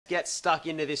get stuck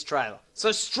into this trailer.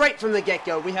 So straight from the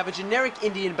get-go, we have a generic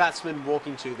Indian batsman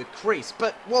walking to the crease.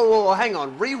 But whoa, hang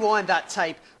on, rewind that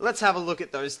tape, let's have a look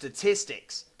at those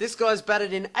statistics. This guy's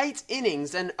batted in 8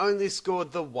 innings and only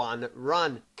scored the 1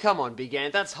 run. Come on, Big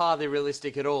Ant, that's hardly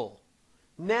realistic at all.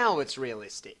 Now it's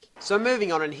realistic. So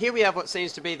moving on, and here we have what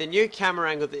seems to be the new camera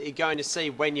angle that you're going to see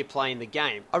when you're playing the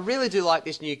game. I really do like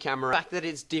this new camera, the fact that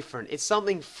it's different, it's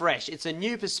something fresh, it's a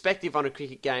new perspective on a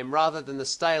cricket game rather than the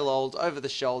stale old,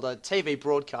 over-the-shoulder, TV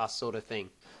broadcast sort of thing.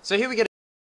 So here we go.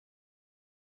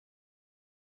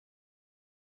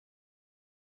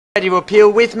 Ready to appeal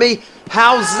with me?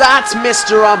 How's that,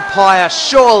 Mr. Umpire?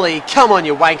 Surely, come on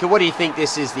you wanker, what do you think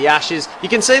this is, the Ashes? You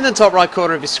can see in the top right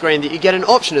corner of your screen that you get an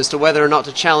option as to whether or not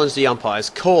to challenge the umpire's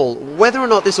call. Whether or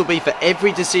not this will be for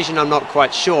every decision I'm not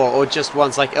quite sure, or just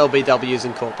ones like LBWs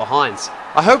and caught behinds.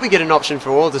 I hope we get an option for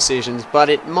all decisions, but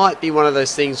it might be one of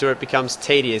those things where it becomes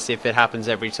tedious if it happens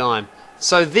every time.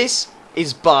 So this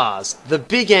is BARS, the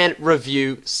Big Ant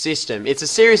Review System. It's a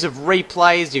series of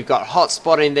replays, you've got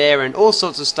hotspot in there and all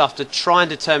sorts of stuff to try and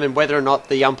determine whether or not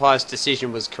the umpire's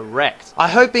decision was correct. I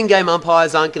hope in-game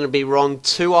umpires aren't going to be wrong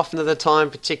too often at the time,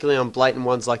 particularly on blatant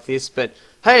ones like this, but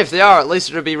hey, if they are, at least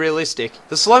it'll be realistic.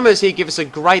 The slow-mos here give us a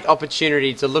great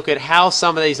opportunity to look at how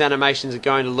some of these animations are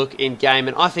going to look in-game,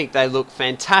 and I think they look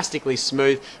fantastically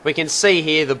smooth. We can see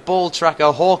here the ball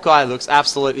tracker Hawkeye looks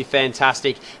absolutely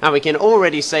fantastic, and we can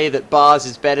already see that BARS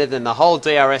is better than the whole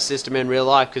DRS system in real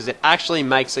life because it actually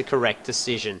makes a correct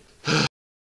decision.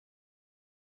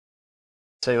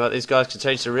 Tell you what, these guys could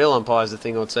teach the real umpires a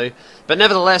thing or two. But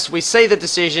nevertheless, we see the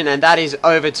decision and that is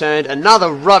overturned.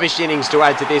 Another rubbish innings to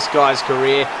add to this guy's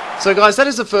career. So guys, that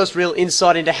is the first real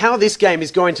insight into how this game is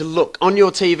going to look on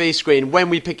your TV screen when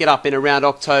we pick it up in around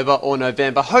October or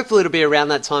November. Hopefully it'll be around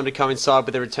that time to coincide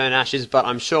with the return Ashes, but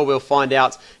I'm sure we'll find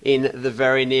out in the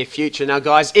very near future. Now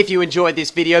guys, if you enjoyed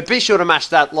this video, be sure to mash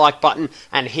that like button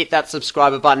and hit that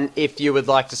subscriber button if you would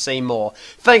like to see more.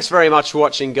 Thanks very much for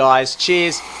watching guys.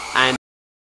 Cheers and